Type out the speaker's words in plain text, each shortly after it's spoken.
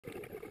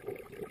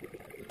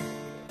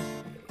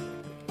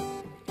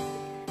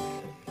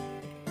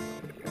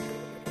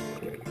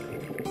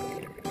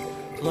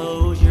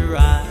Close your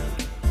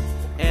eyes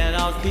and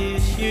I'll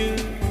kiss you.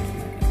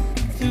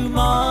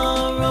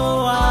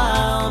 Tomorrow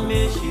I'll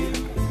miss you.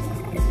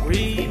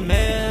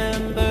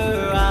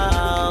 Remember,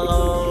 I'll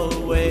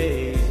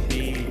always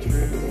be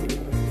true.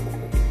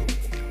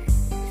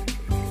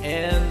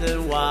 And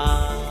then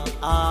while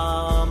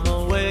I'm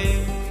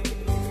away,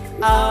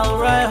 I'll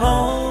write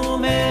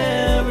home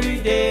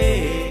every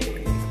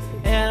day,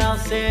 and I'll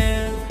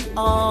send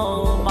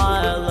all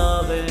my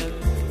loving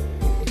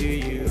to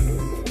you.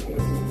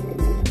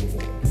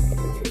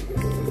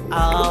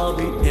 I'll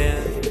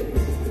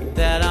pretend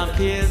that I'm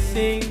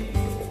kissing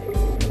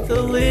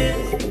the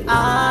lips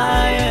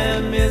I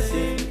am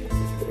missing,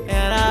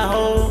 and I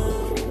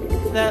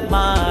hope that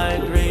my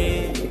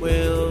dream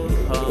will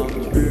come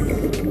true.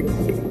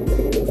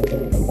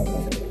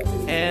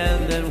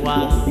 And then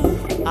while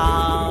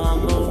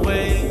I'm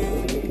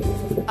away,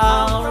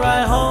 I'll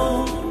write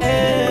home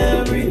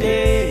every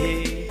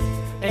day,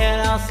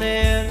 and I'll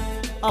send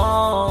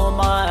all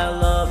my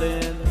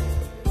loving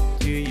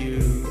to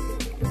you.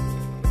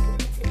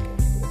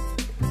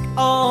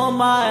 All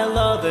my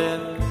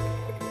loving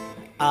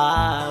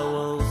I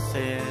will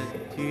send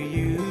to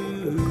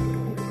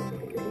you.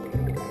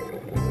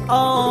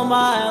 All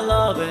my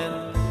loving,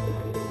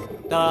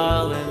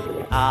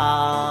 darling,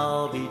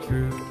 I'll be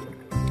true.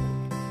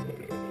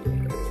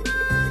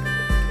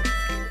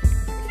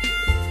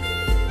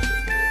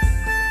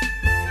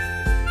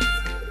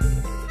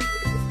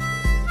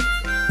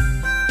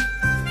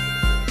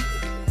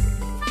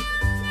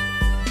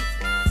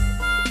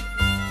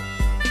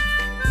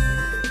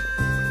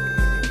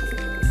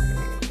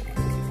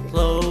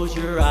 Close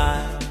your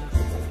eyes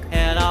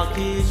and I'll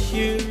kiss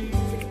you.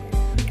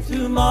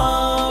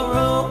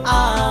 Tomorrow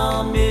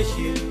I'll miss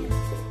you.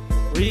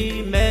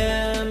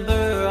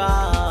 Remember,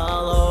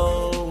 I'll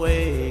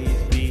always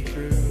be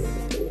true.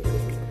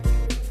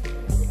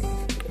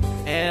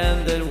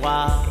 And then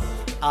while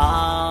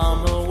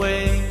I'm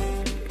away,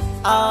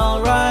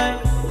 I'll write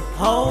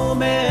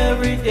home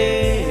every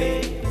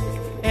day,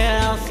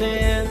 and I'll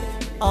send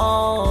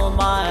all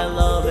my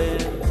loving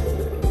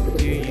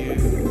to you.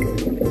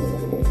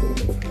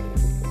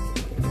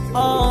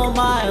 All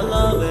my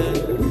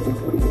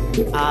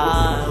loving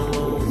I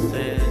will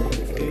send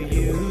to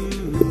you.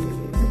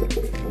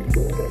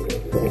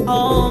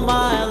 All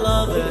my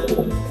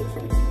loving,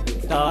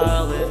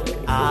 darling,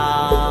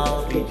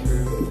 I'll be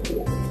true.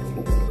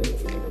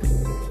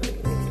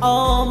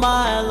 All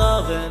my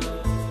loving,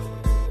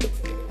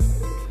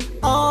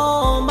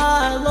 all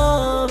my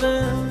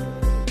loving,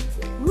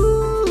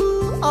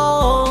 ooh,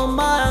 all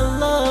my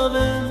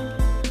loving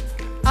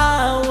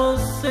I will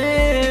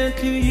send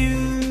to you.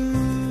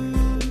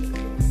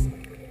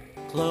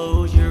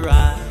 Close your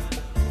eyes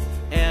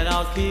and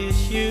I'll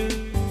kiss you.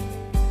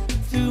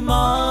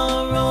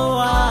 Tomorrow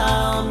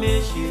I'll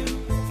miss you.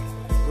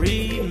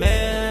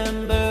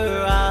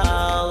 Remember,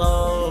 I'll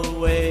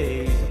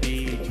always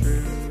be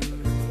true.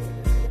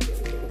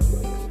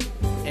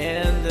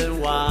 And then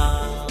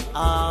while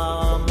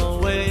I'm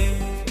away,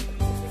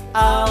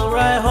 I'll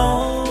write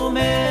home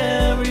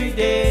every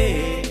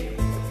day,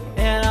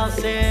 and I'll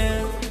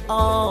send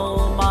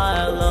all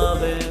my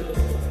loving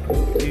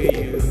to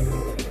you.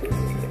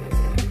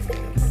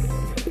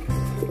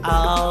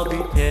 I'll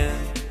pretend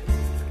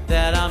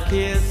that I'm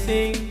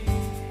kissing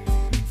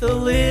the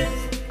lips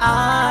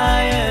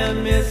I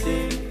am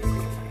missing,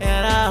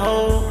 and I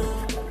hope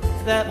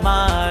that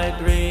my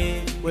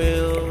dream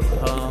will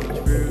come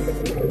true.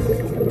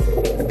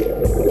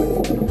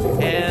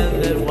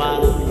 And then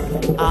while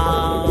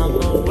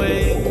I'm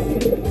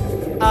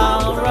away,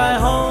 I'll write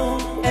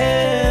home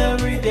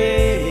every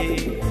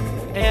day,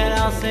 and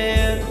I'll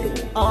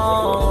send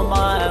all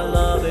my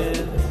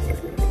loving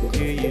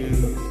to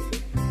you.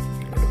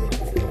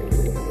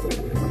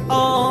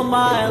 All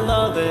my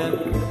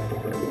loving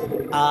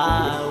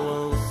I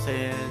will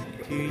send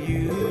to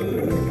you.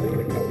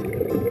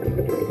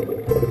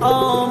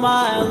 All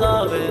my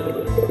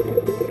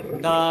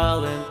loving,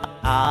 darling,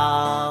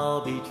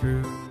 I'll be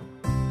true.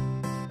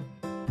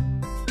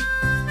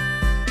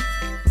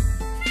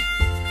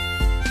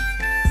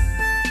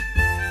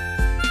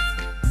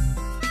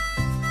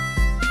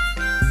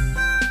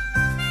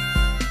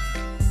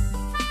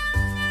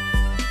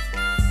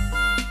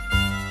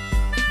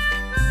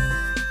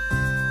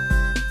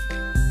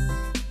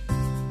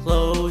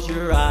 Close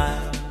your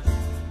eyes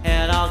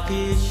and I'll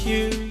kiss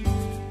you.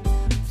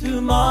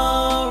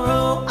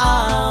 Tomorrow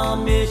I'll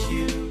miss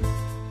you.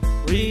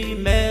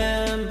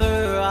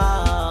 Remember,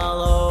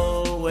 I'll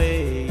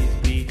always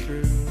be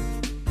true.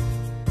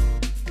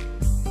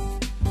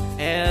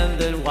 And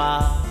then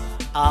while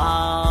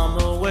I'm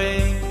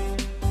away,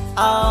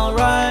 I'll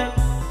write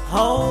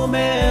home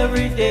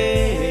every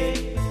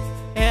day,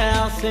 and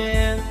I'll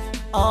send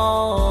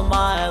all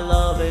my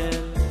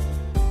loving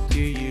to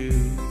you.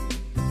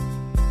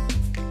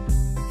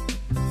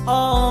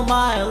 All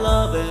my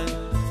loving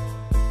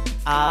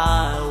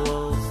I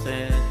will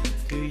send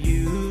to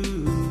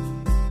you.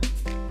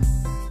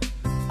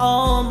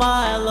 All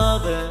my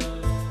loving,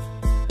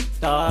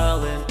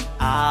 darling,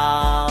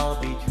 I'll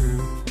be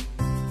true.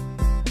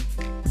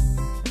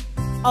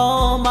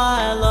 all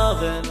my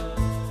loving,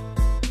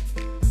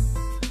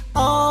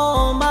 all